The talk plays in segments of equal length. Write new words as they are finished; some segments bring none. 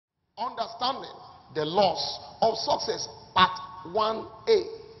Understanding the laws of success, part 1A.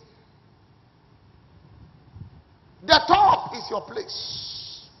 The top is your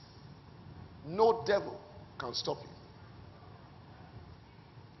place. No devil can stop you.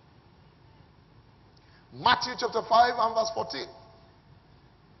 Matthew chapter 5 and verse 14.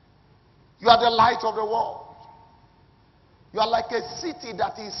 You are the light of the world. You are like a city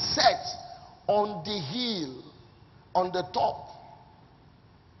that is set on the hill, on the top.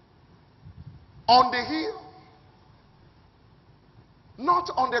 On the hill. Not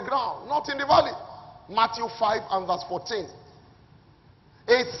on the ground, not in the valley. Matthew 5 and verse 14.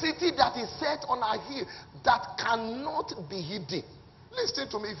 A city that is set on a hill that cannot be hidden. Listen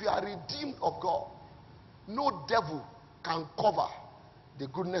to me, if you are redeemed of God, no devil can cover the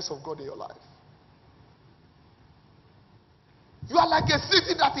goodness of God in your life. You are like a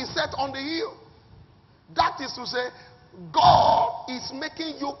city that is set on the hill. That is to say, God is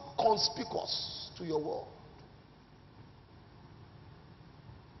making you conspicuous to your world.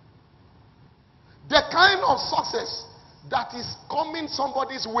 The kind of success that is coming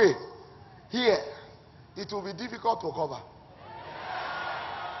somebody's way here, it will be difficult to cover.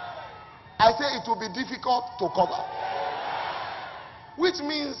 I say it will be difficult to cover. Which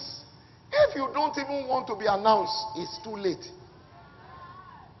means, if you don't even want to be announced, it's too late.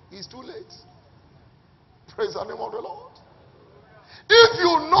 It's too late. Praise the name of the Lord. If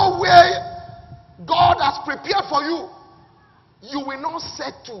you know where God has prepared for you, you will not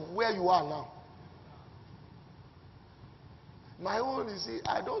settle where you are now. My own, you see,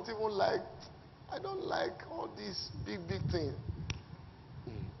 I don't like all these big things.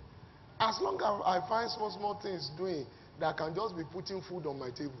 As long as I find small things doing that can just be putting food on my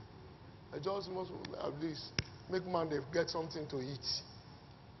table, I just must at least make man they get something to eat.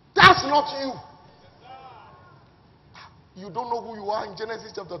 That's not you. You don't know who you are. In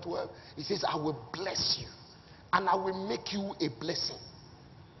Genesis chapter 12, it says, I will bless you and I will make you a blessing.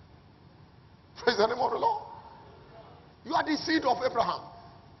 Praise the name of the Lord. You are the seed of Abraham.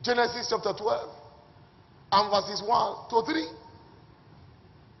 Genesis chapter 12 and verses 1 to 3.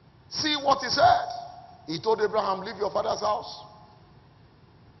 See what he said. He told Abraham, leave your father's house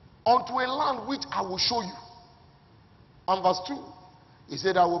unto a land which I will show you. And verse 2, he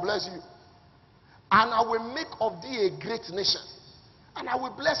said, I will bless you. And I will make of thee a great nation. And I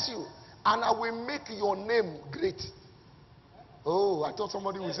will bless you. And I will make your name great. Oh, I thought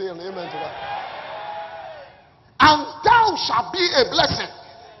somebody would say an amen to that. And thou shalt be a blessing.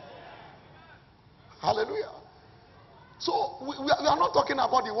 Hallelujah. So we are not talking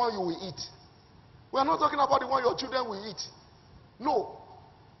about the one you will eat. We are not talking about the one your children will eat. No.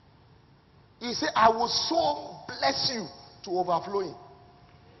 He said, I will so bless you to overflowing.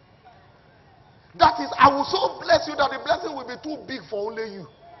 That is, I will so bless you that the blessing will be too big for only you.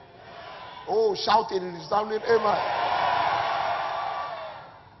 Oh, shout it, resounding amen.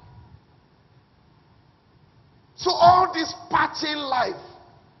 So all this patching life,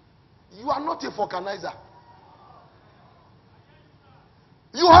 you are not a vulcanizer.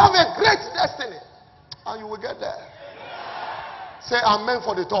 You have a great destiny, and you will get there. Say, I'm meant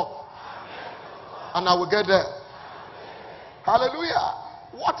for the top, and I will get there.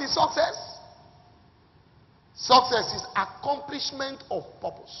 Hallelujah. What is success? Success is accomplishment of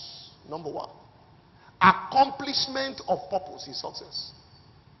purpose. Number one. Accomplishment of purpose is success.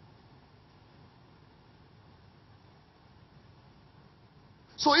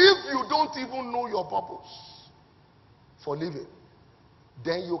 So if you don't even know your purpose for living,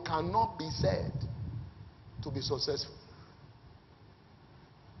 then you cannot be said to be successful.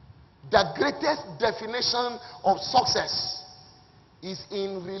 The greatest definition of success is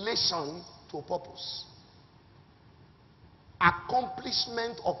in relation to purpose.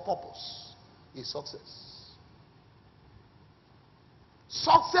 Accomplishment of purpose is success.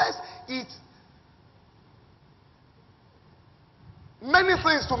 Success is many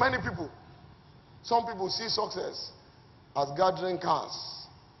things to many people. Some people see success as gathering cars.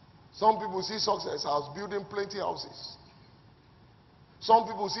 Some people see success as building plenty houses. Some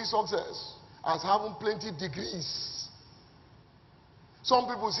people see success as having plenty degrees. Some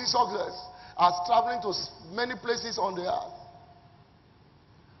people see success as traveling to many places on the earth.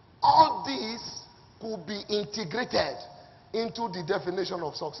 All these could be integrated into the definition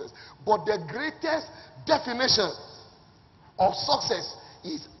of success. But the greatest definition of success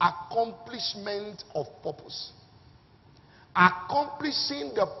is accomplishment of purpose.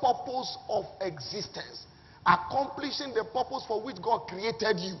 Accomplishing the purpose of existence. Accomplishing the purpose for which God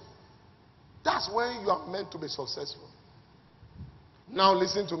created you. That's when you are meant to be successful. Now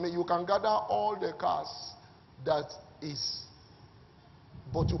listen to me. You can gather all the cars that is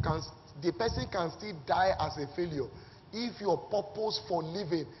But the person can still die as a failure if your purpose for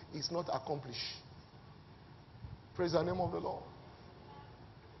living is not accomplished. Praise the name of the Lord.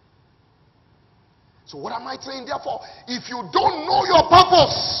 So what am I saying? Therefore, if you don't know your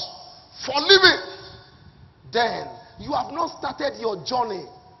purpose for living, then you have not started your journey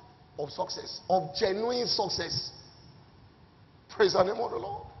of success, of genuine success. Praise the name of the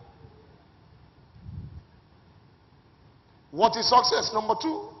Lord. What is success? Number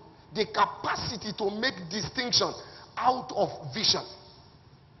 2, the capacity to make distinction out of vision.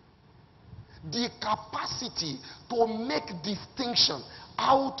 The capacity to make distinction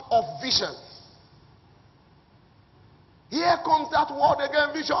out of vision. Here comes that word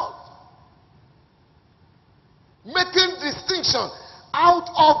again, vision. Making distinction out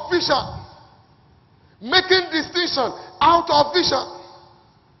of vision. Making distinction out of vision.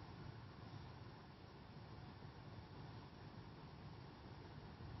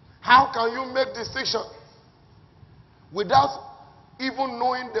 How can you make distinction without even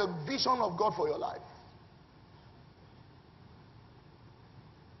knowing the vision of God for your life?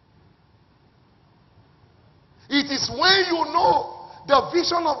 It is when you know the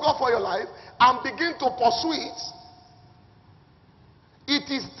vision of God for your life and begin to pursue it.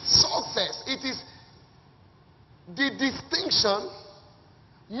 It is success. It is the distinction,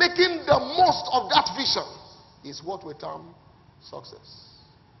 making the most of that vision is what we term success.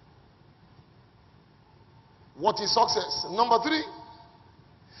 What is success? Number 3,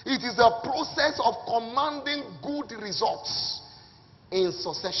 it is the process of commanding good results in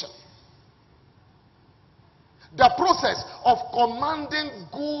succession. The process of commanding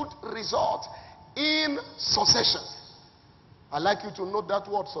good result in succession. I'd like you to note that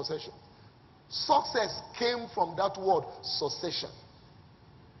word, succession. Success came from that word, succession.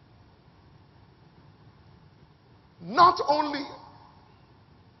 Not only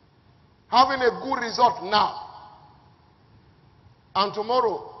having a good result now and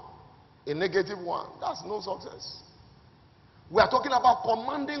tomorrow a negative one, that's no success. We are talking about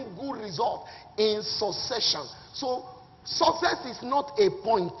commanding good result in succession. So success is not a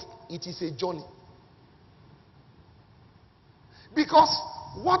point, it is a journey. Because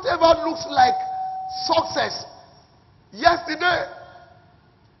whatever looks like success yesterday,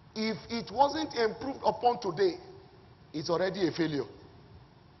 if it wasn't improved upon today, it's already a failure.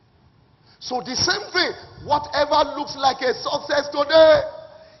 So the same thing, whatever looks like a success today,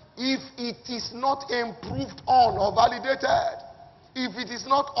 if it is not improved on or validated, if it is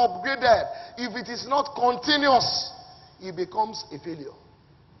not upgraded, if it is not continuous, it becomes a failure.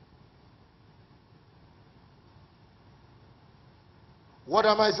 What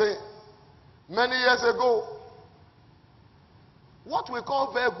am I saying? Many years ago, what we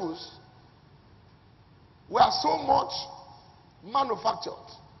call vehicles were so much manufactured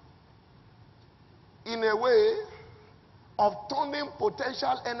in a way of turning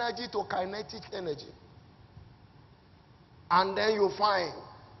potential energy to kinetic energy. And then you find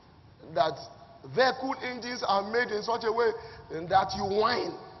that vehicle engines are made in such a way that you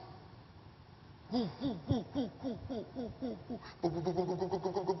whine.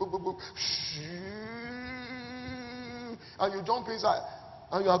 And you jump inside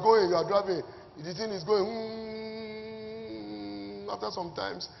and you are going, you are driving, the thing is going. After some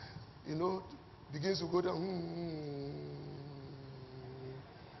times, you know, begins to go down.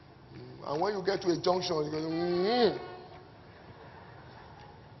 And when you get to a junction, you go,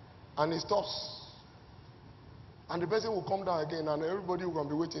 and it stops. And the person will come down again, and everybody will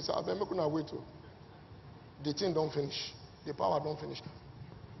be waiting. So I'm not going to wait. The thing don't finish. The power don't finish.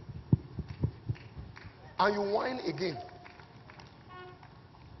 And you whine again.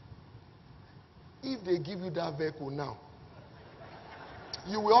 If they give you that vehicle now,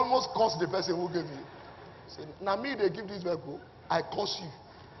 you will almost curse the person who gave you. Say, now me they give this vehicle, I curse you.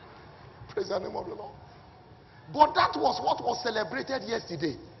 Praise the name of the Lord. But that was what was celebrated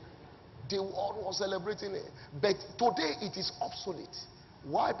yesterday. The world was celebrating it. But today it is obsolete.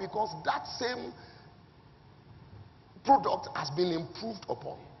 Why? Because that same product has been improved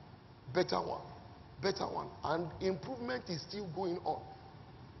upon. Better one. Better one. And improvement is still going on.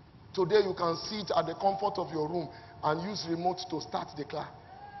 Today you can sit at the comfort of your room and use remote to start the car.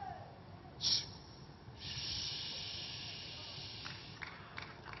 Shh.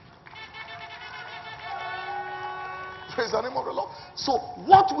 Praise the name of the Lord. So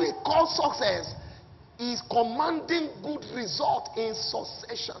what we call success is commanding good result in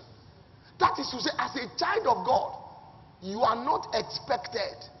succession. That is to say, as a child of God, you are not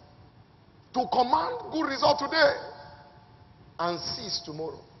expected to command good result today and cease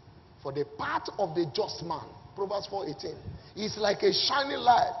tomorrow. For the path of the just man, Proverbs 4:18, It's like a shining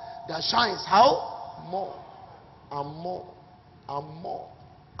light that shines how? More and more and more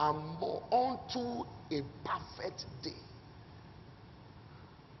and more unto a perfect day.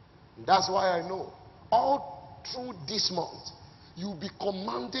 That's why I know all through this month you'll be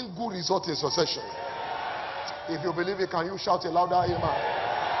commanding good results in succession. If you believe it, can you shout a louder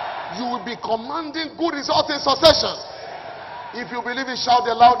amen? You will be commanding good results in succession. If you believe it, shout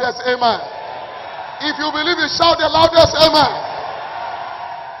the loudest amen. If you believe it, shout the loudest amen.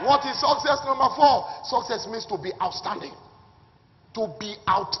 What is success? Number 4. Success means to be outstanding. To be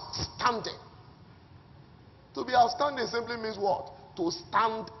outstanding. To be outstanding simply means what? To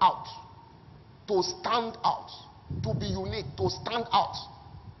stand out. To stand out. To be unique. To stand out.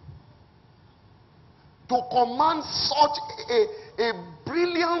 To command such a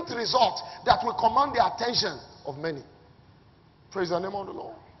brilliant result that will command the attention of many. Praise the name of the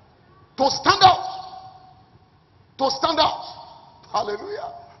Lord. To stand out. To stand out.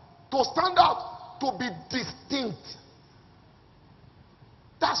 Hallelujah. To stand out. To be distinct.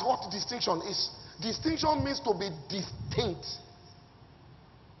 That's what distinction is. Distinction means to be distinct.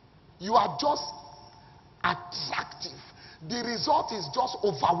 You are just attractive. The result is just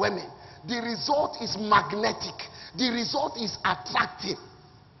overwhelming. The result is magnetic. The result is attractive.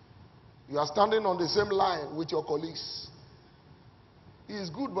 You are standing on the same line with your colleagues. It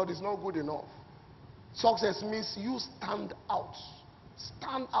is good, but it's not good enough. Success means you stand out.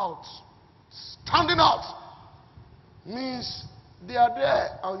 Stand out. Standing out means they are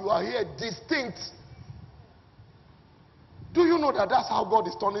there and you are here distinct. Do you know that that's how God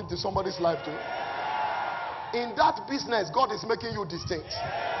is turning to somebody's life too? In that business, God is making you distinct.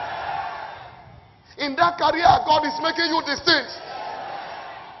 In that career, God is making you distinct.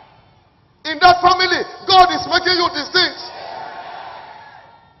 In that family, God is making you distinct.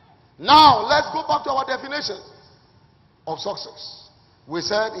 Now, let's go back to our definition of success. We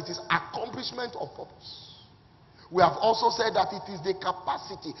said it is accomplishment of purpose. We have also said that it is the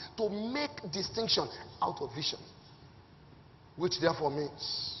capacity to make distinction out of vision. Which therefore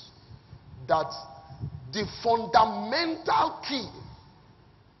means that the fundamental key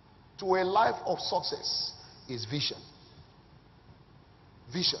to a life of success is vision.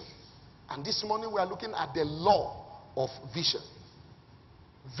 Vision. And this morning we are looking at the law of vision.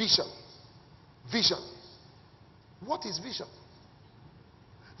 Vision. Vision. What is vision?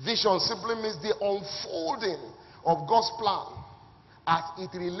 Vision simply means the unfolding of God's plan as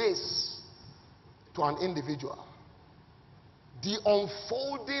it relates to an individual. The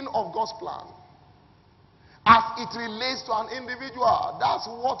unfolding of God's plan as it relates to an individual. That's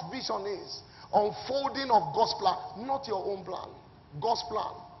what vision is. Unfolding of God's plan, not your own plan. God's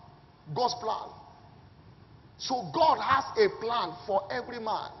plan. God's plan. So God has a plan for every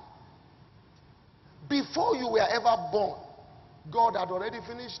man. Before you were ever born, God had already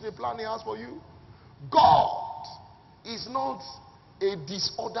finished the plan he has for you. God is not a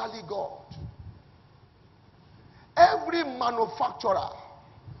disorderly God. Every manufacturer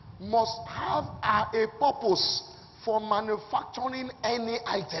must have a purpose for manufacturing any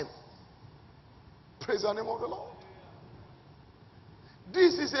item. Praise the name of the Lord.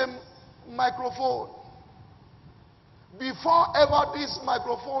 This is a microphone. Before ever this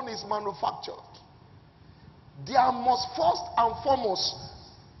microphone is manufactured, there must first and foremost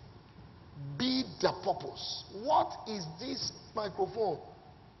be the purpose. What is this microphone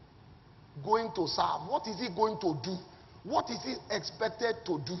going to serve? What is it going to do? What is it expected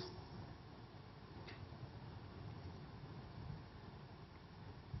to do?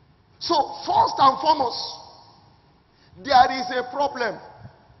 So, first and foremost, there is a problem.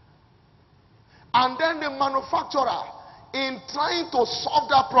 And then the manufacturer, in trying to solve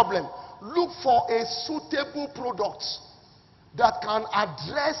that problem, look for a suitable product that can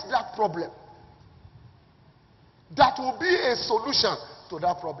address that problem. That will be a solution to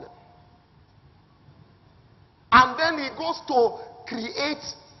that problem. And then he goes to create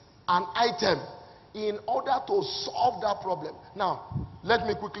an item in order to solve that problem. Now, let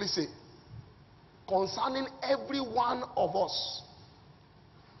me quickly say, concerning every one of us,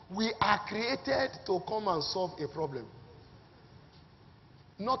 we are created to come and solve a problem,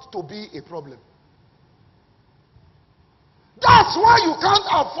 not to be a problem. That's why you can't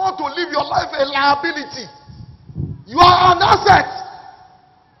afford to live your life a liability. You are an asset.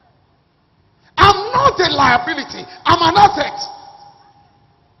 I'm not a liability. I'm an asset.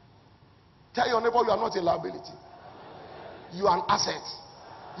 Tell your neighbor you are not a liability. You are an asset.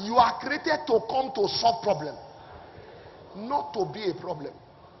 You are created to come to solve problem, not to be a problem.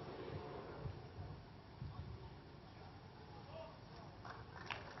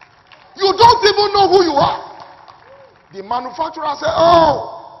 You don't even know who you are. The manufacturer said,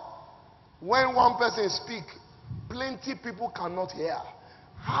 oh, when one person speaks, plenty people cannot hear.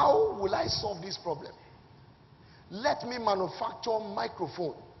 How will I solve this problem? Let me manufacture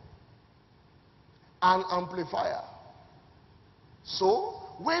microphone and amplifier. So,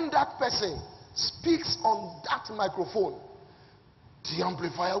 when that person speaks on that microphone, the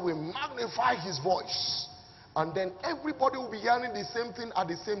amplifier will magnify his voice. And then everybody will be hearing the same thing at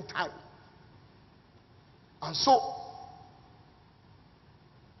the same time. And so,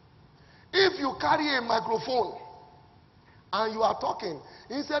 if you carry a microphone and you are talking,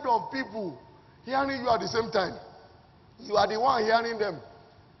 instead of people hearing you at the same time, you are the one hearing them.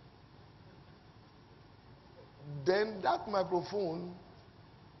 Then that microphone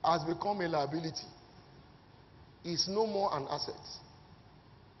has become a liability. It's no more an asset.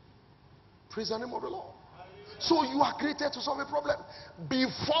 Praise the name of the Lord. So you are created to solve a problem.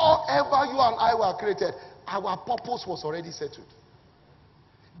 Before ever you and I were created, our purpose was already settled.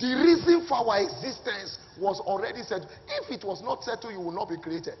 The reason for our existence was already settled. If it was not settled, you will not be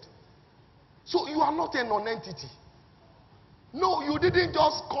created. So you are not a non-entity. No, you didn't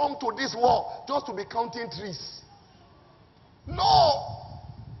just come to this world just to be counting trees. No.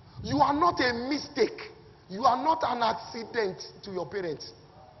 You are not a mistake. You are not an accident to your parents.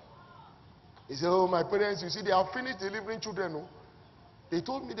 He said, oh, my parents, you see, they have finished delivering children. No? They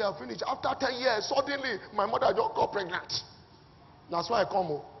told me they have finished. After 10 years, suddenly, my mother just got pregnant. That's why I come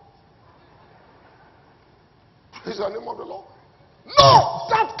home. Praise the name of the Lord. No,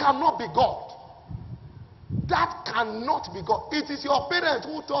 that cannot be God. That cannot be God. It is your parents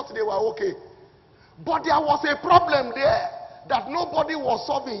who thought they were okay. But there was a problem there that nobody was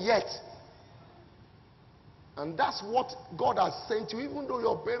solving yet. And that's what God has sent you, even though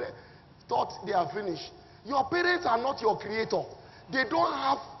your parents thought they are finished. Your parents are not your creator. They don't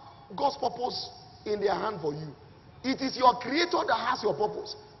have God's purpose in their hand for you. It is your creator that has your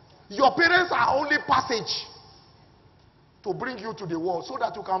purpose. Your parents are only passage to bring you to the world so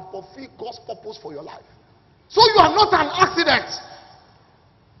that you can fulfill God's purpose for your life. So you are not an accident.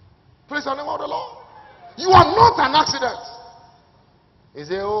 Praise the name of the Lord. You are not an accident. He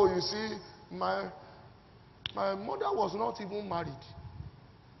said, oh, you see, my mother was not even married.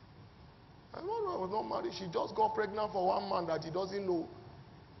 My mother was not married. She just got pregnant for one man that he doesn't know.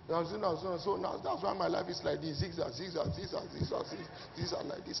 So now that's why my life is like this. These are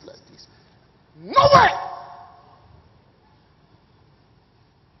like this, like this. No way!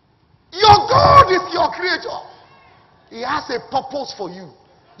 Your God is your creator. He has a purpose for you.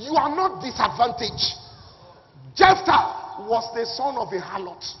 You are not disadvantaged. Jephthah was the son of a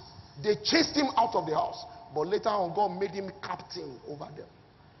harlot. They chased him out of the house. But later on, God made him captain over them.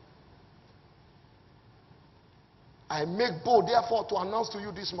 I make bold, therefore, to announce to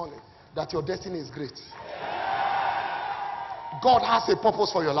you this morning that your destiny is great. God has a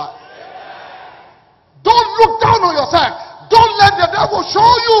purpose for your life. Don't look down on yourself. Don't let the devil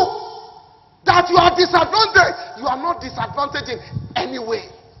show you that you are disadvantaged. You are not disadvantaged in any way.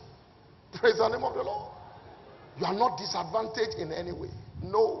 Praise the name of the Lord. You are not disadvantaged in any way.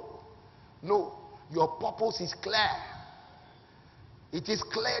 No. No. Your purpose is clear. It is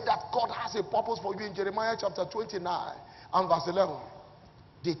clear that God has a purpose for you in Jeremiah chapter 29 and verse 11.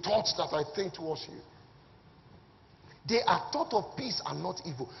 The thoughts that I think towards you, they are thought of peace and not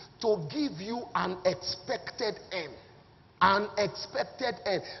evil, to give you an expected end. An expected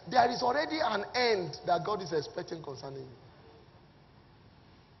end. There is already an end that God is expecting concerning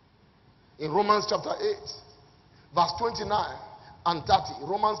you. In Romans chapter 8, verse 29 and 30.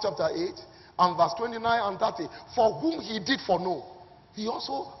 Romans chapter 8 and verse 29 and 30. For whom he did foreknow, he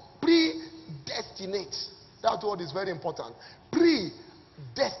also predestinates. That word is very important.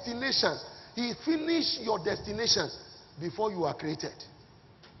 Predestination. He finished your destination before you were created.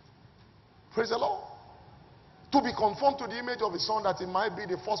 Praise the Lord. To be conformed to the image of his son, that he might be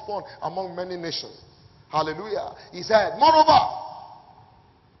the firstborn among many nations. Hallelujah. He said, moreover,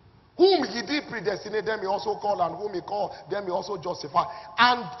 whom he did predestinate, them he also called, and whom he called, them he also justified.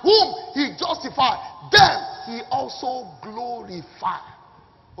 And whom he justified, them he also glorified.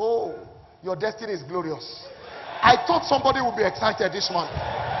 Oh, your destiny is glorious. I thought somebody would be excited this morning.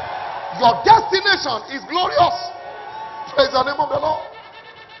 Your destination is glorious. Praise the name of the Lord.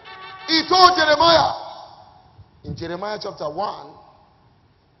 He told Jeremiah, in Jeremiah chapter 1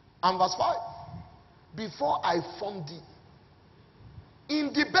 and verse 5, before I formed thee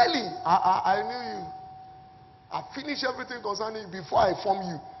in the belly, I knew you. I finished everything concerning you before I formed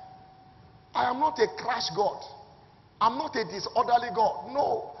you. I am not a crash God. I'm not a disorderly God.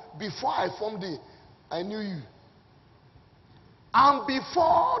 No. Before I formed thee, I knew you. And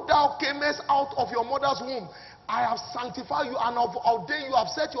before thou camest out of your mother's womb, I have sanctified you and have ordained you. I've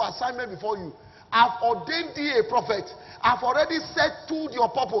set your assignment before you. I've ordained thee a prophet. I've already settled your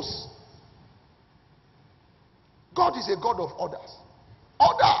purpose. God is a God of orders.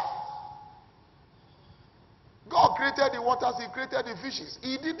 Order. God created the waters, he created the fishes.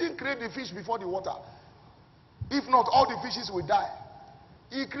 He didn't create the fish before the water. If not, all the fishes will die.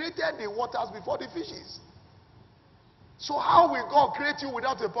 He created the waters before the fishes. So how will God create you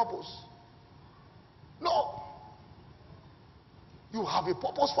without a purpose? No. You have a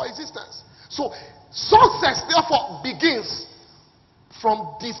purpose for existence. So success therefore begins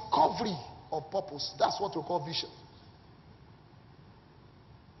from discovery of purpose. That's what we call vision.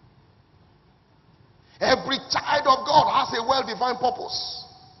 Every child of God has a well-defined purpose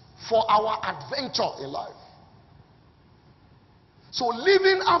for our adventure in life. So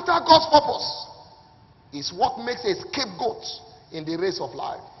living after God's purpose is what makes a scapegoat in the race of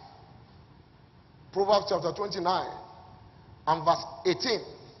life. Proverbs chapter 29 and verse 18.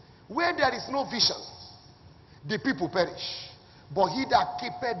 Where there is no vision, the people perish. But he that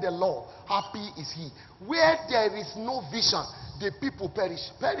keepeth the law, happy is he. Where there is no vision, the people perish.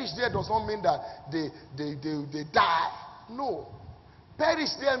 Perish there does not mean that they die. No. Perish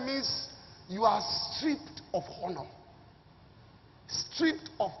there means you are stripped of honor, stripped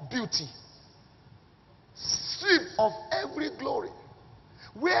of beauty, stripped of every glory.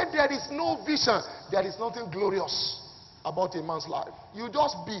 Where there is no vision, there is nothing glorious about a man's life. You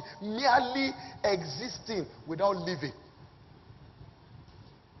just be merely existing without living.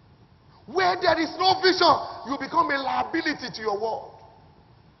 Where there is no vision, you become a liability to your world.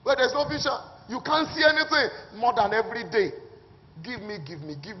 Where there is no vision, you can't see anything more than every day. Give me, give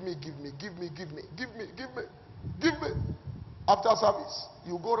me, give me, give me, give me, give me, give me, give me, give me. After service,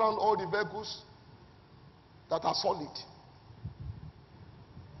 you go around all the vehicles that are solid.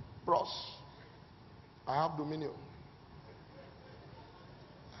 Bros, I have dominion.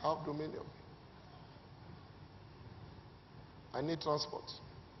 I have dominion. I need transport.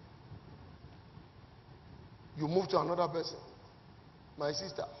 You move to another person. My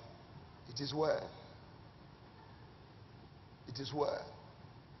sister, it is well. It is well.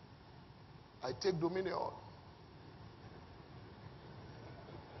 I take dominion.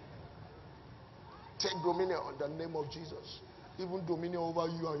 Take dominion in the name of Jesus. Even dominion over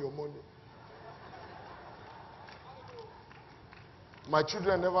you and your money. My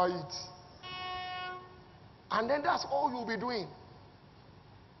children never eat. And then that's all you'll be doing.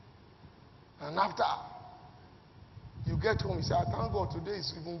 And after you get home, you say, thank God today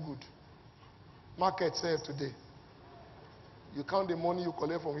is even good. Market says today. You count the money you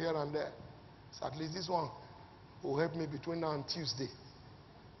collect from here and there. So at least this one will help me between now and Tuesday.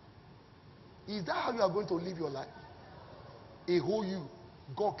 Is that how you are going to live your life? A whole you.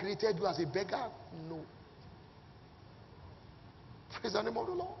 God created you as a beggar? No. Praise the name of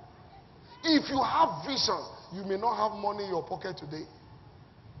the Lord. If you have vision, you may not have money in your pocket today.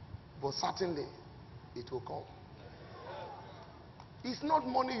 But certainly, it will come. It's not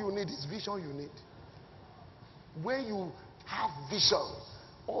money you need, it's vision you need. When you have vision,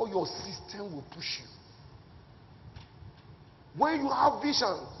 all your system will push you. When you have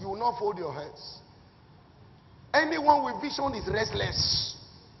vision, you will not fold your hands. Anyone with vision is restless,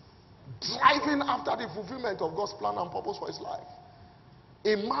 driving after the fulfillment of God's plan and purpose for his life.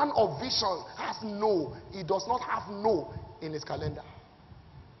 A man of vision has no, he does not have no in his calendar.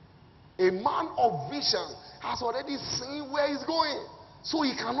 A man of vision has already seen where he's going, so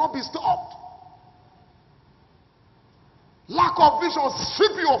he cannot be stopped. Lack of vision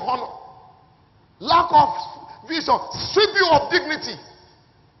strip you of honor. Lack of vision strip you of dignity.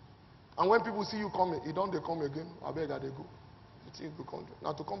 And when people see you coming, you don't they come again. I beg, I they go. You think you come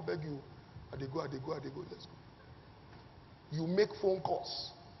now to come beg you. I they go, let's go. You make phone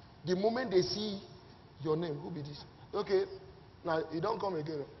calls. The moment they see your name, who be this? Okay, now you don't come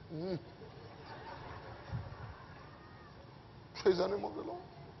again. Praise the name of the Lord.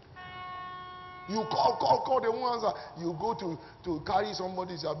 You call, they won't answer. You go to carry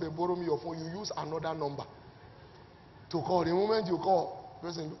somebody, say, borrow me your phone. You use another number to call. The moment you call,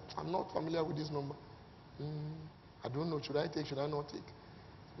 person, I'm not familiar with this number. I don't know. Should I take? Should I not take?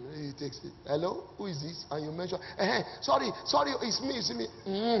 He takes it. Hello? Who is this? And you mention, sorry, it's me.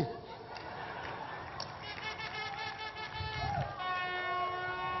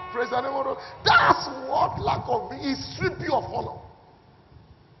 Praise the name of the Lord. That's what lack of is strip you of honor.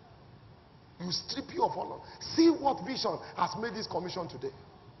 You strip you of honor. See what vision has made this commission today.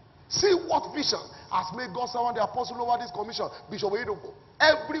 See what vision has made God servant the apostle over this commission, Bishop Olayinka.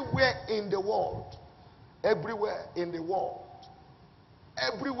 Everywhere in the world,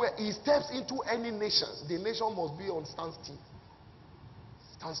 Everywhere he steps into any nation, the nation must be on standstill.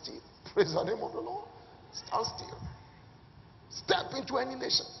 Stand still. Praise the name of the Lord. Stand still. Step into any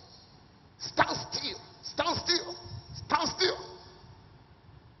nation. Stand still. Stand still. Stand still.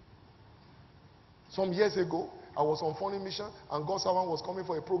 Some years ago, I was on foreign mission and God's servant was coming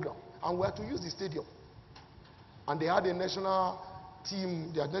for a program. And we had to use the stadium. And they had a national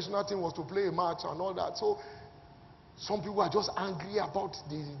team. Their national team was to play a match and all that. So some people are just angry about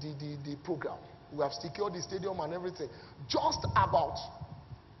the program. We have secured the stadium and everything. Just about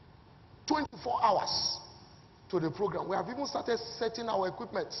 24 hours to the program. We have even started setting our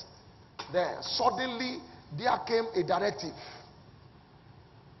equipment there. Suddenly, there came a directive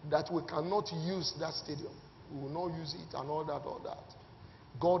that we cannot use that stadium. We will not use it and all that.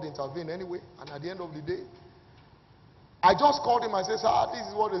 God intervened anyway. And at the end of the day, I just called him and said, sir, this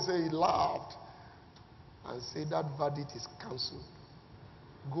is what they say. He laughed and said, that verdict is cancelled.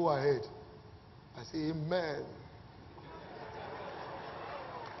 Go ahead. I say, amen.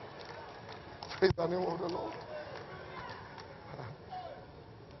 Praise the name of the Lord.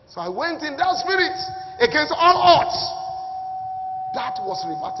 So I went in that spirit against all odds. That was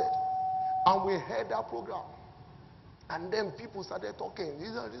reverted. And we heard that program. And then people started talking.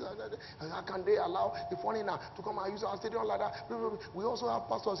 How can they allow the foreigner to come and use our stadium like that? We also have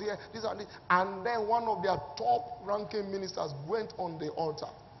pastors here. And then one of their top-ranking ministers went on the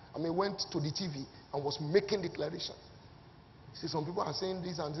altar. Went to the TV and was making declaration. See, some people are saying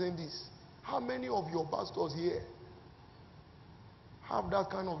this and saying this. How many of your pastors here have that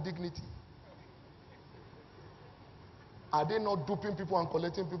kind of dignity? Are they not duping people and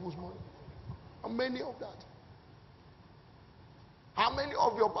collecting people's money? How many of that? How many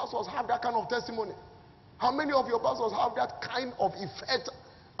of your pastors have that kind of testimony? How many of your pastors have that kind of effect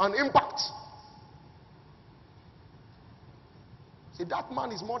and impact? See, that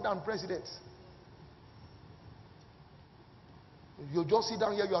man is more than president. You just sit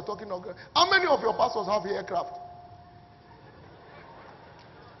down here, you are talking of. How many of your pastors have aircraft?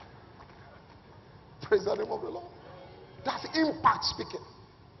 Praise the name of the Lord. That's impact speaking.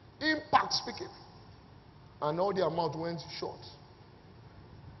 Impact speaking. And all their mouth went short.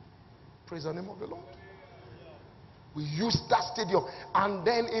 Praise the name of the Lord. We used that stadium. And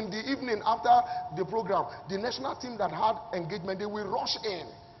then in the evening after the program, the national team that had engagement, they will rush in.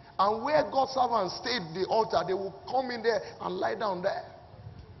 And where God's servants stayed the altar, they will come in there and lie down there.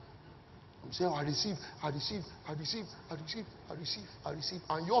 I'm saying, I receive.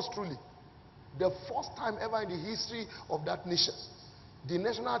 And yours truly, the first time ever in the history of that nation, the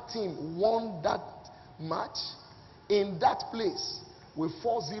national team won that match in that place with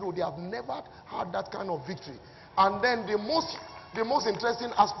 4-0. They have never had that kind of victory. And then the most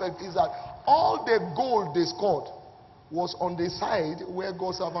interesting aspect is that all the gold they scored was on the side where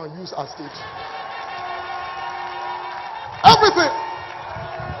God's servant used as stage. Everything.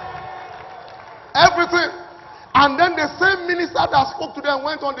 And then the same minister that spoke to them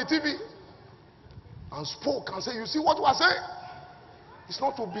went on the TV and spoke and said, you see what we are saying? It's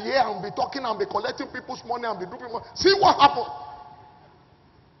not to be here and be talking and be collecting people's money and be doing money. See what happened.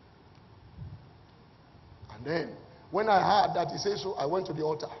 And then, when I heard that he said so, I went to the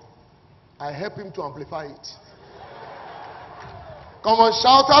altar. I helped him to amplify it. Come on,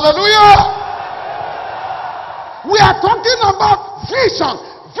 shout hallelujah! We are talking about vision.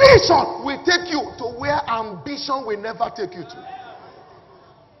 Vision will take you to where ambition will never take you to.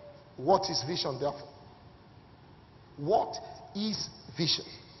 What is vision, therefore? What is vision?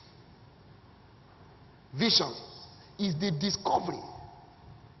 Vision is the discovery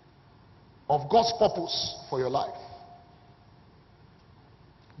of God's purpose for your life.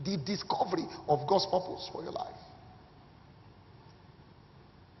 The discovery of God's purpose for your life.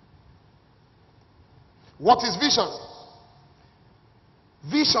 What is vision?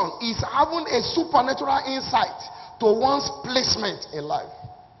 Vision is having a supernatural insight to one's placement in life.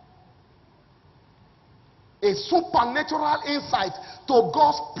 A supernatural insight to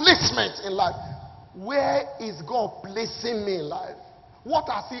God's placement in life. Where is God placing me in life? What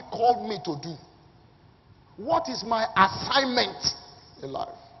has He called me to do? What is my assignment in life?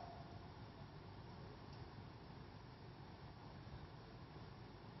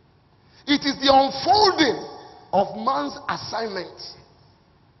 It is the unfolding of man's assignment.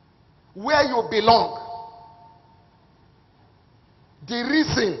 Where you belong. The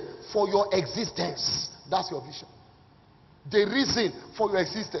reason for your existence. That's your vision. The reason for your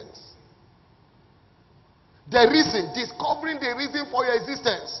existence. The reason, discovering the reason for your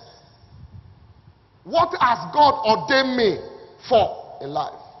existence. What has God ordained me for in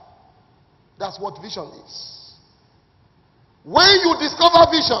life? That's what vision is. When you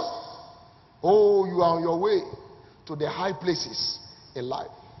discover vision, oh, you are on your way to the high places in life.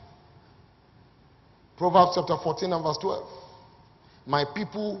 Proverbs chapter 14 and verse 12. My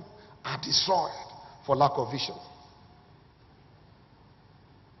people are destroyed for lack of vision.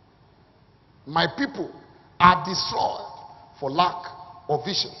 My people are destroyed for lack of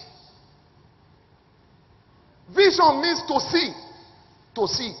vision. Vision means to see, to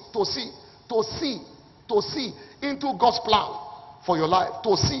see, to see, to see, to see into God's plan for your life.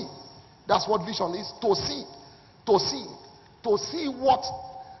 To see. That's what vision is. To see, to see, to see what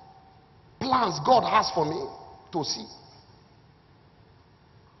plans God has for me. To see.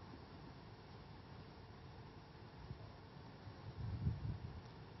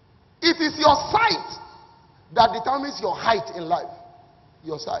 It is your sight that determines your height in life.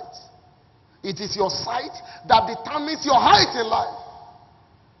 Your sight. It is your sight that determines your height in life.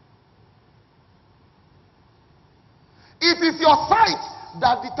 It is your sight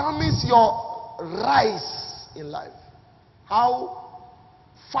that determines your rise in life. How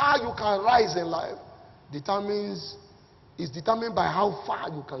far you can rise in life is determined by how far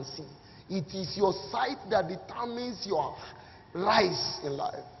you can see. It is your sight that determines your rise in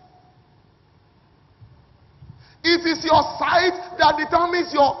life. It is your sight that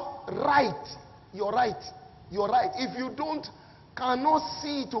determines your right. Your right. Your right. If you cannot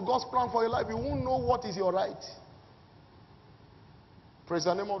see to God's plan for your life, you won't know what is your right. Praise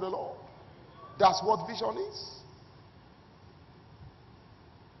the name of the Lord. That's what vision is.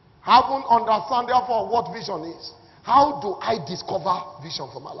 Having understand therefore what vision is, how do I discover vision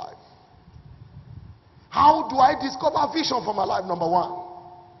for my life? How do I discover vision for my life? Number one,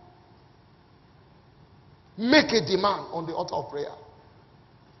 make a demand on the altar of prayer.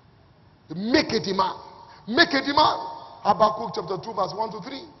 Make a demand. Make a demand. Habakkuk chapter 2 verse 1 to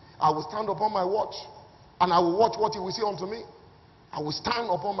 3. I will stand upon my watch, and I will watch what he will say unto me. I will stand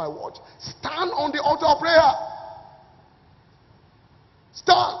upon my watch. Stand on the altar of prayer.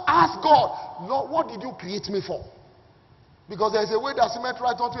 Stand. Ask God, Lord, what did you create me for? Because there is a way that seemeth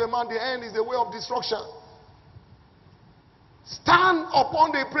right unto a man, the end is the way of destruction. Stand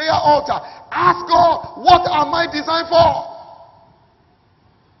upon the prayer altar. Ask God, what am I designed for?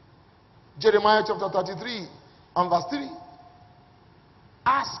 Jeremiah chapter 33 and verse 3.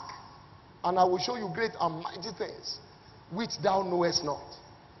 Ask, and I will show you great and mighty things which thou knowest not.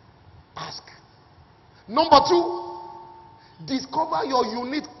 Ask. Number two, discover your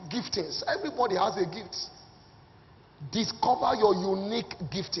unique giftings. Everybody has a gift. Discover your unique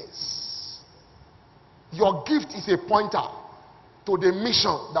giftings. Your gift is a pointer to the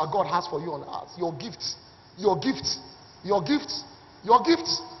mission that God has for you on earth. Your gifts. Your gifts. Your gifts. Your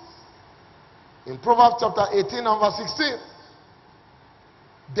gifts. In Proverbs chapter 18 and verse 16,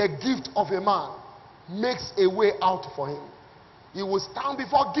 the gift of a man makes a way out for him. He will stand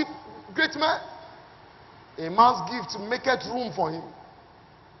before great men. A man's gift maketh room for him.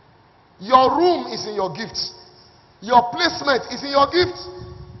 Your room is in your gifts. Your placement is in your gift.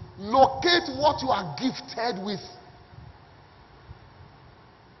 Locate what you are gifted with.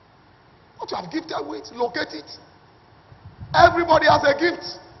 What you have gifted with, locate it. Everybody has a gift.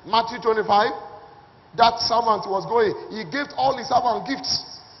 Matthew 25, that servant was going. He gave all his servants gifts.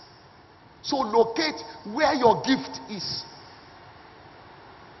 So locate where your gift is.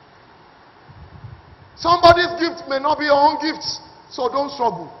 Somebody's gift may not be your own gift. So don't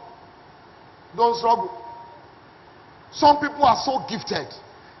struggle. Don't struggle. Some people are so gifted.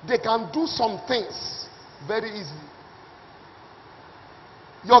 They can do some things very easily.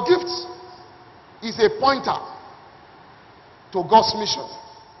 Your gift is a pointer to God's mission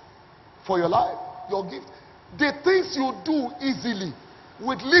for your life. Your gift. The things you do easily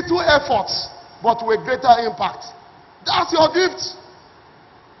with little efforts but with greater impact. That's your gift.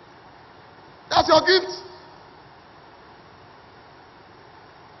 That's your gift.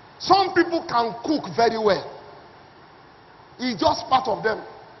 Some people can cook very well. It's just part of them.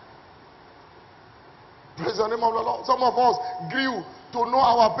 Praise the name of the Lord. Some of us grew to know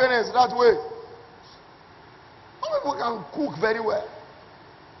our parents that way. Some people can cook very well.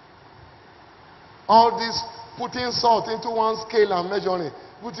 All this putting salt into one scale and measuring it.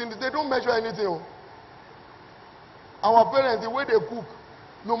 They don't measure anything. Our parents, the way they cook,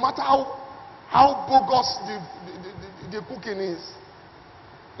 no matter how bogus the cooking is,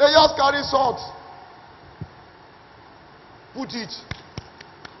 they just carry salt, put it,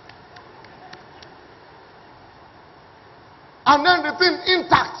 and then the thing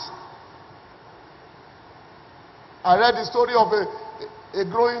intact. I read the story of a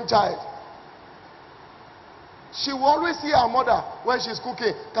growing child. She will always see her mother when she's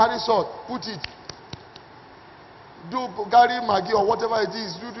cooking, carry salt, put it. Do carry Maggie or whatever it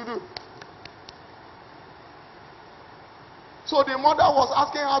is. Do. So the mother was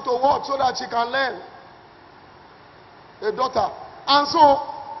asking her to work so that she can learn. A daughter. And so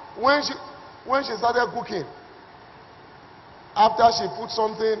when she started cooking, after she put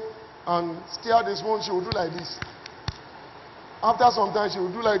something and stir the spoon, she would do like this. After some time, she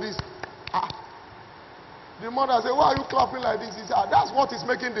would do like this. The mother said, why are you clapping like this? He said, that's what is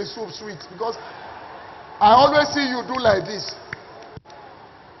making the soup sweet. Because I always see you do like this.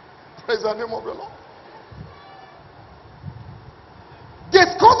 Praise the name of the Lord.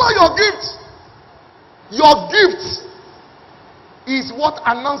 Discover your gift. Your gift is what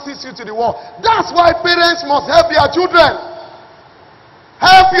announces you to the world. That's why parents must help their children.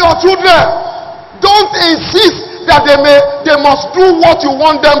 Help your children. Don't insist that they must do what you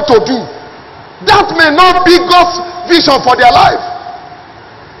want them to do. That may not be God's vision for their life.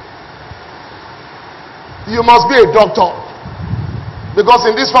 You must be a doctor. Because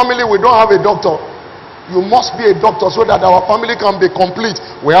in this family we don't have a doctor. You must be a doctor so that our family can be complete.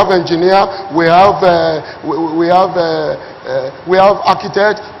 We have engineer, we have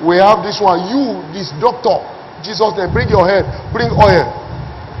architect, we have this one. You, this doctor, Jesus, they bring your head, bring oil.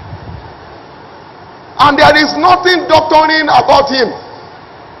 And there is nothing doctoring about him.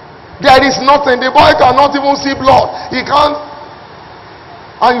 There is nothing. The boy cannot even see blood. He can't.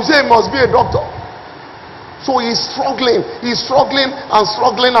 And you say he must be a doctor. So he's struggling. He's struggling and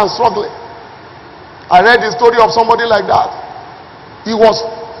struggling and struggling. I read the story of somebody like that. He was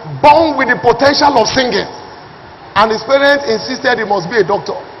born with the potential of singing. And his parents insisted he must be a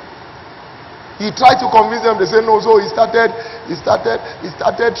doctor. He tried to convince them. They said no. So he started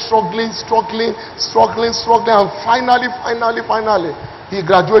struggling. And finally, he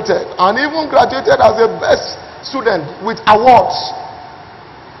graduated. And even graduated as the best student with awards.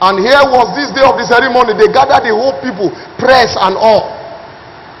 And here was this day of the ceremony. They gathered the whole people, press and all.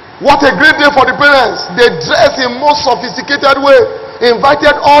 What a great day for the parents. They dressed in most sophisticated way.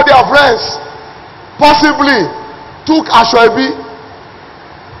 Invited all their friends. Possibly took ashwabi,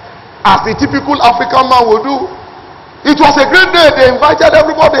 as the typical African man will do. It was a great day. They invited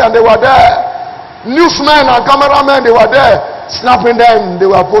everybody and they were there. Newsmen and cameramen, they were there. Snapping them, they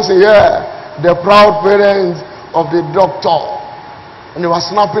were posing here. The proud parents of the doctor. And they were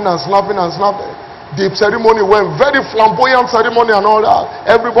snapping. The ceremony went very flamboyant ceremony and all that.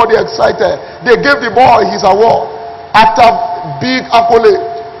 Everybody excited. They gave the boy his award after big accolade.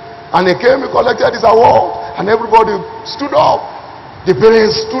 And he came, he collected his award. And everybody stood up. The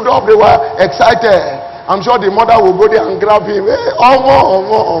parents stood up, they were excited. I'm sure the mother will go there and grab him. Hey,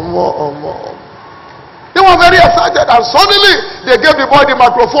 They were very excited, and suddenly they gave the boy the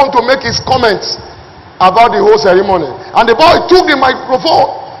microphone to make his comments about the whole ceremony. And the boy took the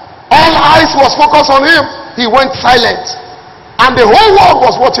microphone. All eyes was focused on him. He went silent. And the whole world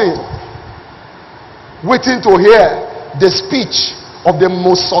was watching him, waiting to hear the speech of the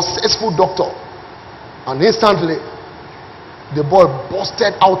most successful doctor. And instantly, the boy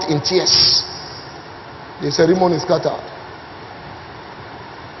busted out in tears. The ceremony scattered.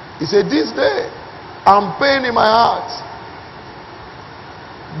 He said, this day, I'm pain in my heart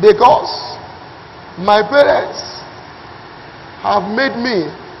because my parents have made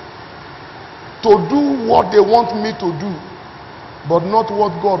me to do what they want me to do, but not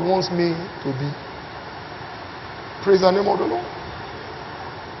what God wants me to be. Praise the name of the Lord.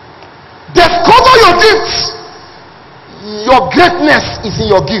 Discover your gifts. Your greatness is in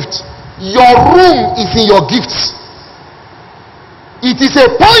your gift. Your room is in your gifts. It is a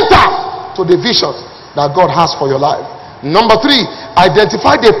pointer to the vision that God has for your life. Number 3,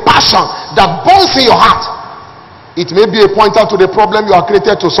 identify the passion that burns in your heart. It may be a pointer to the problem you are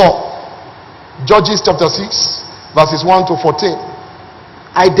created to solve. Judges chapter 6 verses 1 to 14.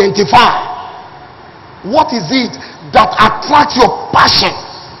 Identify. What is it that attracts your passion?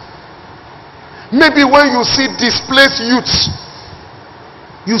 Maybe when you see displaced youths,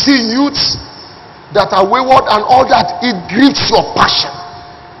 you see youths that are wayward and all that, it grieves your passion.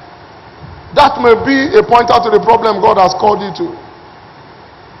 That may be a pointer to the problem God has called you to.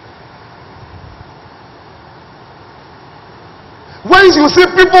 When you see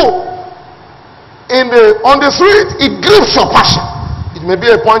people on the street, it grieves your passion. It may be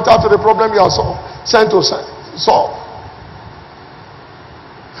a pointer to the problem you are sent to solve.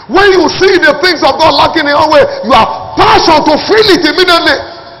 When you see the things of God lacking in your way, you have passion to feel it immediately.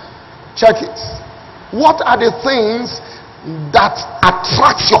 Check it. What are the things that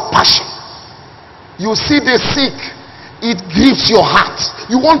attracts your passion? You see the sick, it grieves your heart.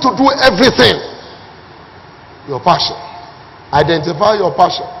 You want to do everything. Your passion. Identify your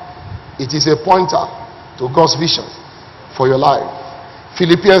passion. It is a pointer to to God's vision for your life.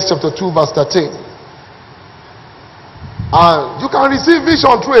 Philippians chapter 2 verse 13. And you can receive vision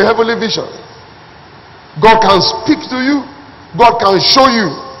through a heavenly vision. God can speak to you. God can show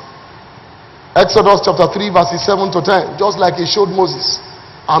you. Exodus chapter 3 verses 7 to 10. Just like he showed Moses.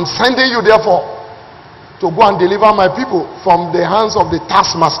 I'm sending you therefore to go and deliver my people from the hands of the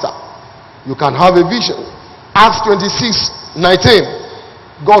taskmaster. You can have a vision. Acts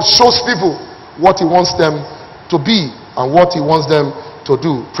 26:19. God shows people what he wants them to be and what he wants them to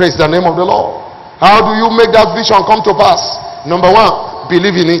do. Praise the name of the Lord. How do you make that vision come to pass? Number one,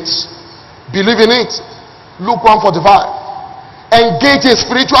 believe in it. Believe in it. Luke 1:45. Engage in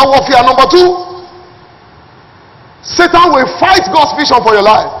spiritual warfare. Number two, Satan will fight God's vision for your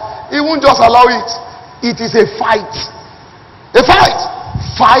life. He won't just allow it. It is a fight. A fight.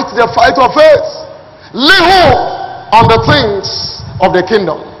 Fight the fight of faith. Lay hold on the things of the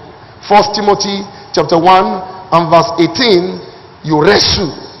kingdom. 1 Timothy chapter 1 and verse 18. You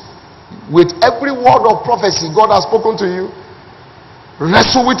wrestle with every word of prophecy God has spoken to you.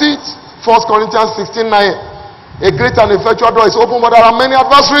 Wrestle with it. 1 Corinthians 16:9. A great and effectual door is open, but there are many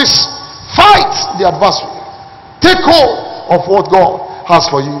adversaries. Fight the adversary. Take hold of what God has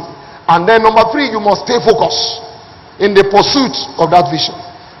for you. And then number three, you must stay focused in the pursuit of that vision.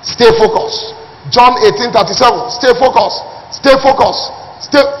 Stay focused. John 18:37. Stay focused. Stay focused.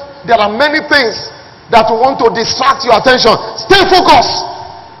 There are many things that want to distract your attention. Stay focused.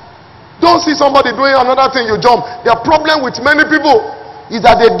 Don't see somebody doing another thing, you jump. The problem with many people is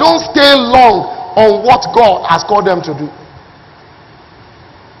that they don't stay long on what God has called them to do.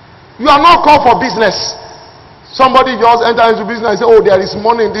 You are not called for business. Somebody just enter into business and say, oh, there is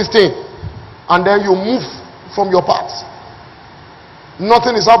money in this thing. And then you move from your path.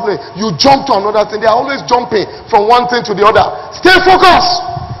 Nothing is happening. You jump to another thing. They are always jumping from one thing to the other. Stay focused.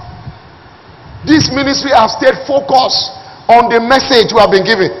 This ministry has stayed focused on the message we have been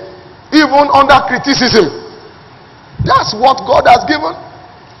given. Even under criticism. That's what God has given.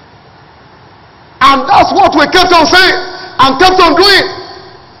 And that's what we kept on saying and kept on doing.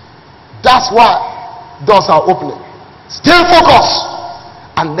 That's why doors are opening. Stay focused.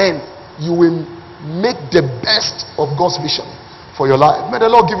 And then you will make the best of God's vision for your life. May the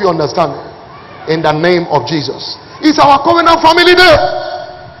Lord give you understanding. In the name of Jesus. It's our covenant family day.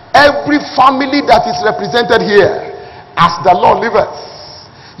 Every family that is represented here, as the Lord liveth,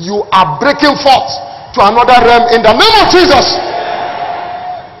 you are breaking forth to another realm in the name of Jesus.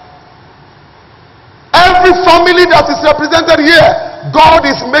 Every family that is represented here, God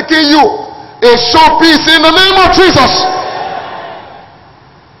is making you a showpiece in the name of Jesus.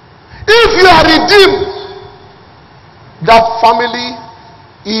 If you are redeemed, that family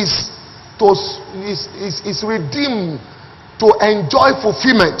is redeemed to enjoy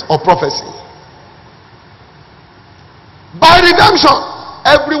fulfillment of prophecy. By redemption,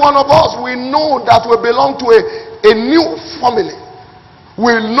 every one of us, we know that we belong to a new family.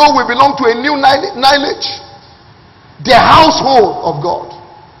 We know we belong to a new lineage. The household of God,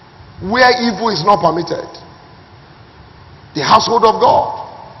 where evil is not permitted. The household of God.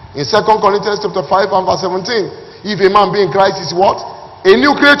 In 2 Corinthians chapter 5 and verse 17, if a man be in Christ is what? A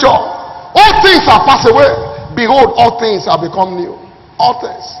new creature. All things are passed away. Behold, all things are become new. All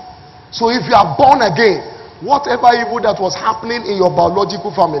things. So if you are born again, whatever evil that was happening in your biological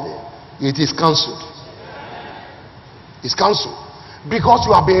family, it is cancelled. It's cancelled. Because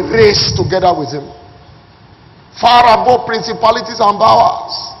you have been raised together with him. Far above principalities and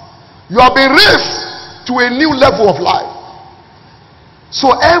powers. You have been raised to a new level of life.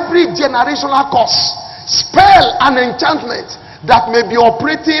 So every generational curse, spell and enchantment that may be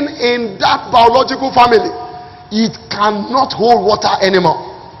operating in that biological family, it cannot hold water anymore.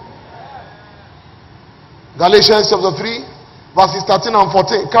 Galatians chapter 3 verses 13 and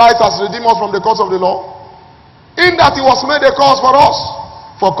 14. Christ has redeemed us from the curse of the law, in that he was made a curse for us.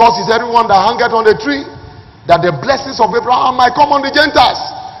 For curse is everyone that hangeth on the tree, that the blessings of Abraham might come on the Gentiles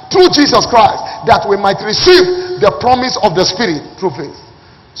through Jesus Christ, that we might receive the promise of the Spirit through faith.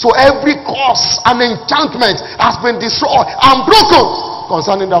 So every curse and enchantment has been destroyed and broken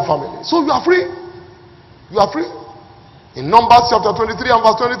concerning that family. So you are free. You are free. In Numbers chapter 23 and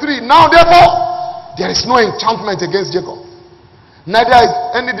verse 23, now therefore there is no enchantment against Jacob, neither is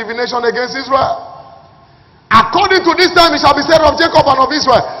any divination against Israel. According to this time it shall be said of Jacob and of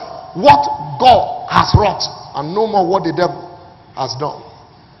Israel, what God has wrought, and no more what the devil has done.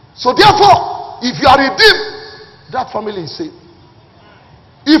 So therefore, if you are redeemed, that family is saved.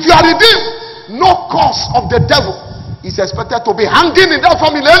 If you are redeemed, no curse of the devil is expected to be hanging in that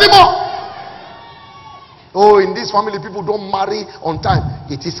family anymore. Oh, in this family, people don't marry on time.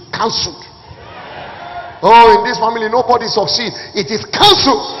 It is cancelled. Oh, in this family, nobody succeeds. It is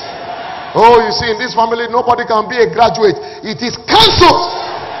cancelled. Oh, you see, in this family, nobody can be a graduate. It is cancelled.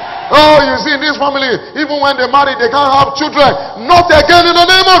 Oh, you see, in this family, even when they marry, they can't have children. Not again in the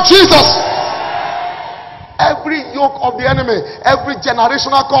name of Jesus. Every yoke of the enemy, every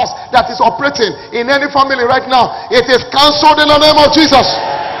generational curse that is operating in any family right now, it is cancelled in the name of Jesus.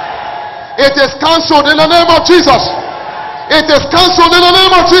 It is cancelled in the name of Jesus. It is cancelled in the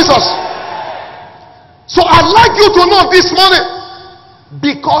name of Jesus. So I'd like you to know this morning,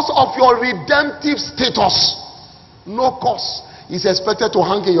 because of your redemptive status, no curse is expected to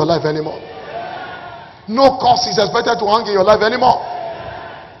hang in your life anymore. No curse is expected to hang in your life anymore.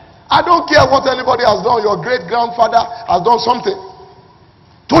 I don't care what anybody has done. Your great grandfather has done something.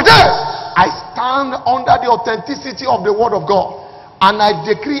 Today, I stand under the authenticity of the word of God, and I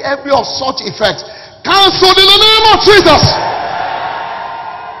decree every of such effect cancelled in the name of Jesus.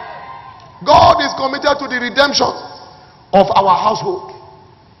 God is committed to the redemption of our household.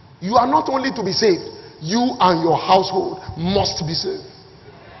 You are not only to be saved, you and your household must be saved.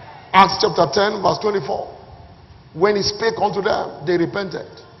 Acts chapter 10 verse 24. When he spake unto them, they repented.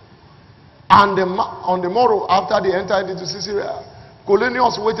 And on the morrow, after they entered into Caesarea,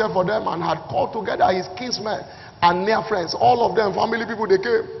 Colonius waited for them and had called together his kinsmen and near friends. All of them, family people, they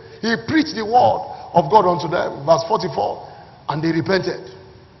came. He preached the word of God unto them. Verse 44. And they repented.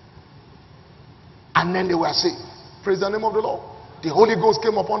 And then they were saved. Praise the name of the Lord. The Holy Ghost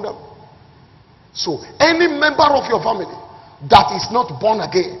came upon them. So, any member of your family that is not born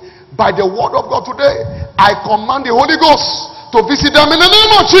again, by the word of God today, I command the Holy Ghost to visit them in the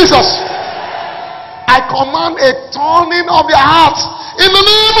name of Jesus. I command a turning of their hearts in the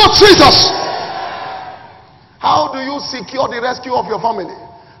name of Jesus. How do you secure the rescue of your family?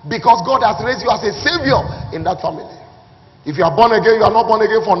 Because God has raised you as a savior in that family. If you are born again, you are not born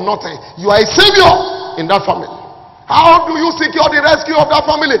again for nothing. You are a savior in that family. How do you secure the rescue of that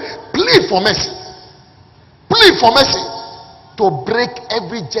family? Plead for mercy. Plead for mercy to break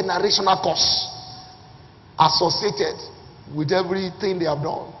every generational curse associated with everything they have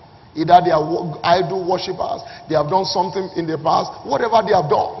done. Either they are idol worshippers, they have done something in the past, whatever they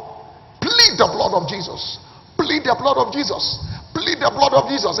have done. Plead the blood of Jesus. Plead the blood of Jesus. Plead the blood of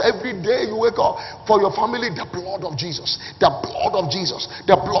Jesus. Every day you wake up for your family, the blood of Jesus. The blood of Jesus.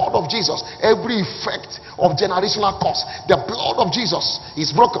 The blood of Jesus. Every effect of generational curse, the blood of Jesus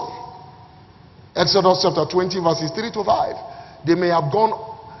is broken. Exodus chapter 20 verses 3 to 5. They may have gone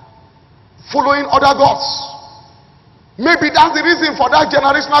following other gods. Maybe that's the reason for that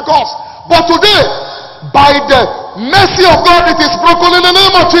generational curse. But today, by the mercy of God, it is broken in the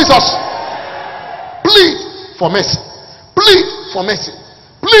name of Jesus. Plead for mercy. Plead for mercy.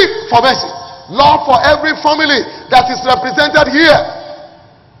 Plead for mercy. Lord, for every family that is represented here,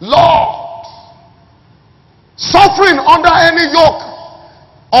 Lord, suffering under any yoke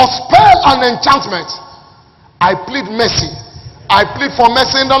or spell and enchantment, I plead mercy. I plead for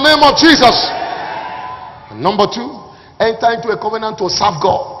mercy in the name of Jesus. And number 2, enter into a covenant to serve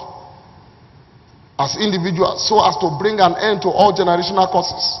God as individuals, so as to bring an end to all generational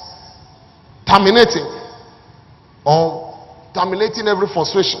curses, terminating every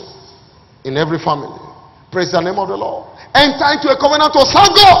frustration in every family. Praise the name of the Lord. Enter into a covenant to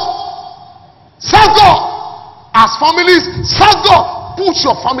serve God. Serve God. As families, serve God. Push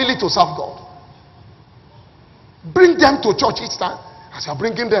your family to serve God. Bring them to church each time. As you're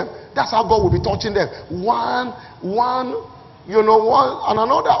bringing them, that's how God will be touching them. One and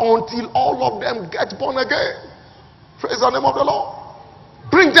another, until all of them get born again. Praise the name of the Lord.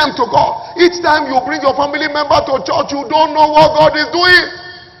 Bring them to God. Each time you bring your family member to church, you don't know what God is doing.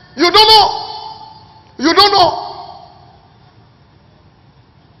 You don't know. You don't know.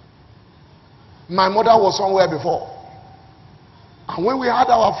 My mother was somewhere before. And when we had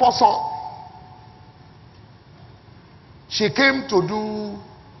our first son, she came to do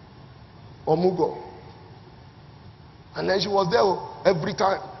Omugo. And then she was there every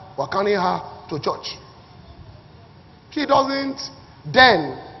time. We're carrying her to church. She didn't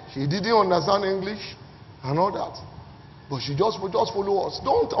understand English and all that. But she just follow us.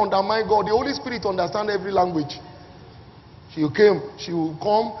 Don't undermine God. The Holy Spirit understands every language. She will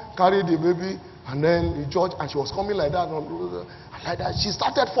come, carry the baby, and then the church, and she was coming like that. Like that. She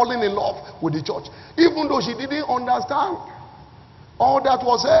started falling in love with the church. Even though she didn't understand all that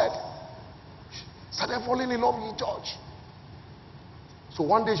was said. She started falling in love with the church. So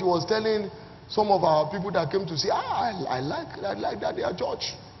one day she was telling some of our people that came to see, I like that their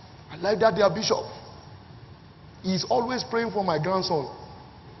church. I like that their bishop. He's always praying for my grandson.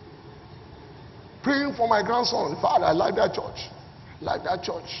 Praying for my grandson. Father, I like that church. I like that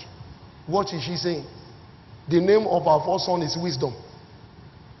church. What is she saying? The name of our first son is Wisdom.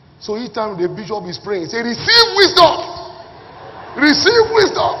 So each time the bishop is praying, he say, receive wisdom. Receive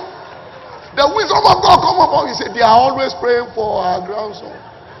wisdom. The wisdom of God come upon you. He said, they are always praying for our grandson.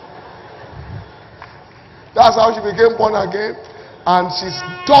 That's how she became born again. And she's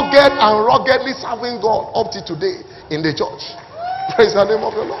dogged and ruggedly serving God up to today in the church. Praise the name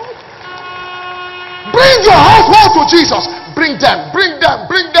of the Lord. Bring your household to Jesus. Bring them, bring them,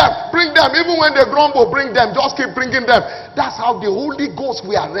 bring them, bring them. Even when they grumble, bring them. Just keep bringing them. That's how the Holy Ghost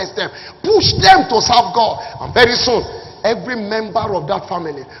will arrest them. Push them to serve God. And very soon, every member of that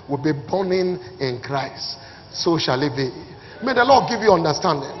family will be burning in Christ. So shall it be. May the Lord give you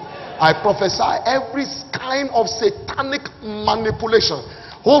understanding. I prophesy every kind of satanic manipulation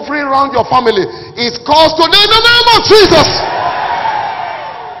hovering around your family is caused today in the name of Jesus.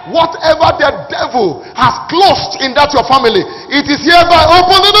 Whatever the devil has closed in that your family, it is hereby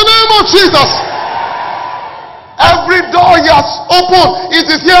opened in the name of Jesus. Every door he has opened, it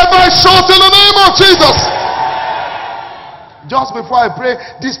is hereby shut in the name of Jesus. Just before I pray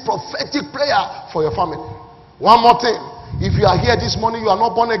this prophetic prayer for your family, one more thing. If you are here this morning, you are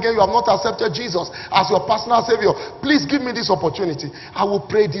not born again, you have not accepted Jesus as your personal savior, please give me this opportunity. I will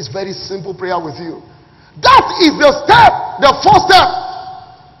pray this very simple prayer with you. That is the step, the first step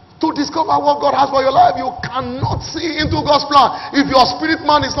to discover what God has for your life. You cannot see into God's plan if your spirit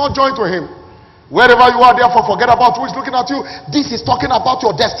man is not joined to him. Wherever you are, therefore, forget about who is looking at you. This is talking about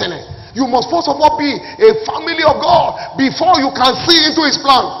your destiny. You must first of all be a family of God before you can see into his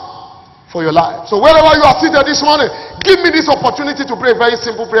plan for your life. So wherever you are seated this morning, give me this opportunity to pray a very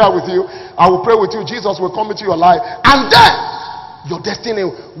simple prayer with you. I will pray with you. Jesus will come into your life, and then your destiny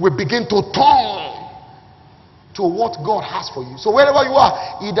will begin to turn to what God has for you. So wherever you are,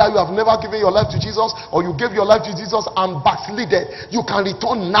 either you have never given your life to Jesus or you gave your life to Jesus and backslided, you can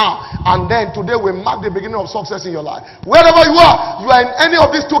return now, and then today will mark the beginning of success in your life. Wherever you are in any of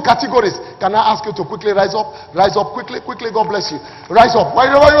these two categories. Can I ask you to quickly rise up quickly, God bless you. Rise up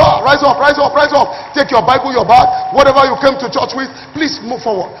wherever you are. Rise up. Take your Bible, your bag, whatever you came to church with. Please move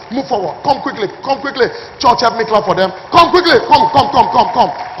forward. Come quickly. Church, help me clap for them. Come quickly.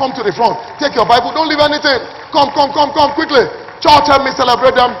 Come to the front. Take your Bible, don't leave anything. Come quickly. Church, help me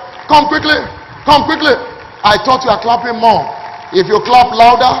celebrate them. Come quickly. I thought you are clapping more. If you clap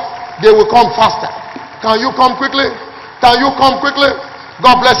louder, they will come faster. Can you come quickly?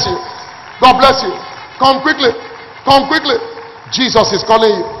 God bless you. Come quickly. Jesus is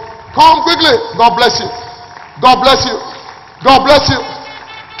calling you. Come quickly. God bless you.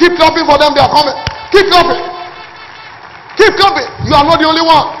 Keep clapping for them. They are coming. Keep clapping. You are not the only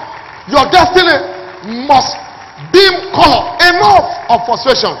one. Your destiny must beam color. Enough of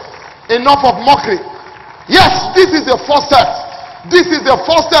frustration, enough of mockery. Yes, this is the first step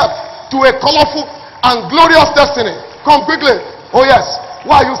to a colorful and glorious destiny. Come quickly. Oh yes,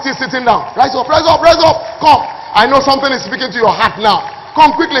 why are you still sitting down? Rise up. Come. I know something is speaking to your heart now.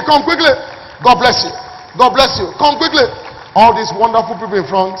 Come quickly. God bless you. Come quickly. All these wonderful people in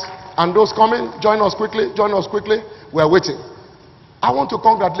front and those coming, join us quickly. We are waiting. I want to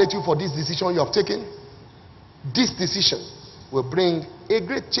congratulate you for this decision you have taken. This decision will bring a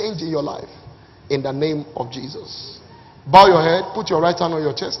great change in your life in the name of Jesus. Bow your head, put your right hand on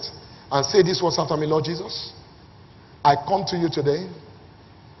your chest, and say this words after me. Lord Jesus, I come to you today.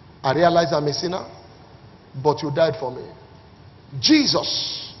 I realize I'm a sinner, but you died for me.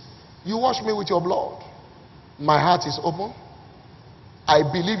 Jesus, you washed me with your blood. My heart is open. I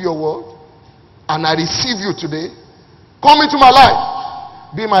believe your word, and I receive you today. Come into my life.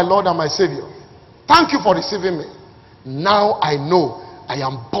 Be my Lord and my Savior. Thank you for receiving me. Now I know I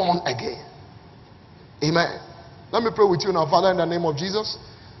am born again. Amen. Let me pray with you now. Father, in the name of Jesus,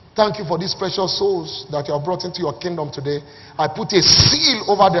 thank you for these precious souls that you have brought into your kingdom today. I put a seal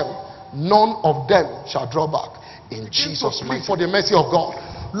over them. None of them shall draw back. In Jesus' name. For the mercy of God.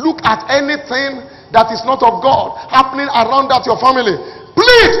 Look at anything that is not of God happening around that your family.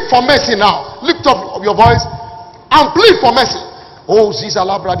 Plead for mercy now. Lift up your voice and plead for mercy. Oh,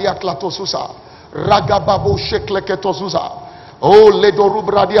 Zizala Bradia Klatosusa. Ragababo Shekleketosusa. Oh, Ledoru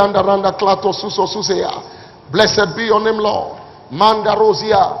Bradianda Randa Klatosuso Susea. Blessed be your name, Lord. Manda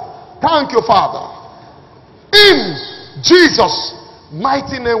Rosia. Thank you, Father. In Jesus'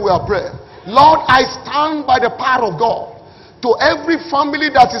 mighty name we are praying. Lord, I stand by the power of God to every family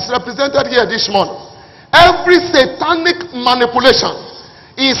that is represented here this morning. Every satanic manipulation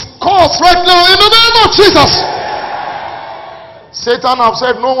is caused right now in the name of Jesus. Satan have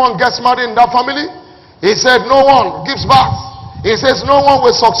said no one gets married in that family. He said no one gives birth. He says no one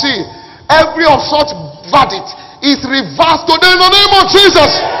will succeed. Every of such verdict is reversed today in the name of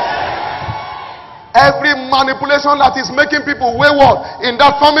Jesus. Every manipulation that is making people wayward in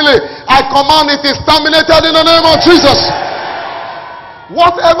that family, I command it is terminated in the name of Jesus.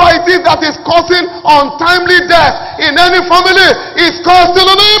 Whatever it is that is causing untimely death in any family is caused in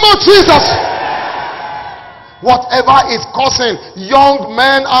the name of Jesus. Whatever is causing young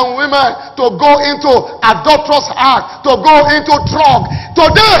men and women to go into adulterous act, to go into drug,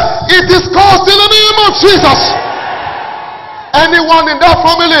 today it is caused in the name of Jesus. Anyone in that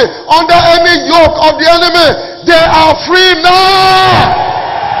family under any yoke of the enemy, they are free now.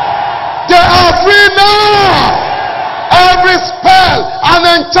 They are free now. Every spell and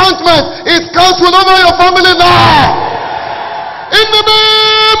enchantment is cancelled over your family now. In the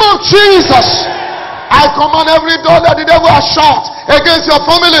name of Jesus, I command every door that the devil has shut against your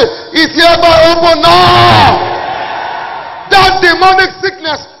family is hereby open now. That demonic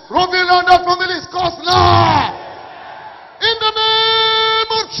sickness roving around that family is caused now. In the name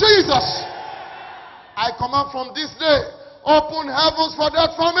of Jesus, I command from this day, open heavens for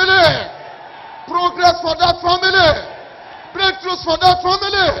that family, progress for that family, breakthroughs for that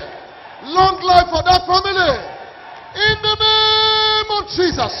family, long life for that family. In the name of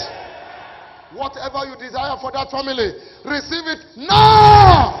Jesus, whatever you desire for that family, receive it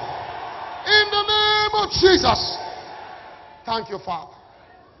now. In the name of Jesus. Thank you, Father.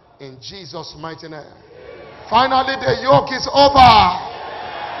 In Jesus' mighty name. Finally, the yoke is over.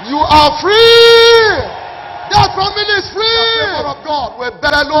 You are free. That family is free. The favor of God will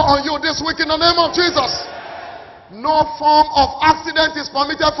bear low on you this week in the name of Jesus. No form of accident is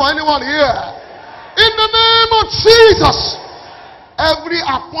permitted for anyone here. In the name of Jesus. Every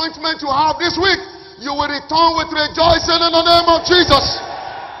appointment you have this week, you will return with rejoicing in the name of Jesus.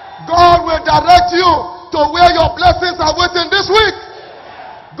 God will direct you to where your blessings are waiting this week.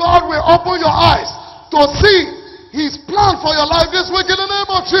 God will open your eyes to see his plan for your life this week in the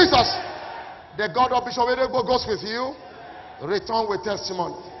name of Jesus. The God of Bishop Edegbo goes with you. Return with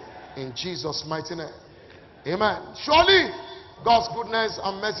testimony in Jesus' mighty name. Amen. Surely God's goodness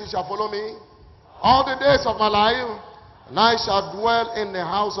and mercy shall follow me all the days of my life, and I shall dwell in the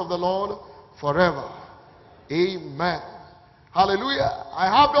house of the Lord forever. Amen. Hallelujah. I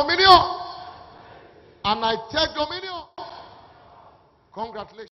have dominion, and I take dominion. Congratulations.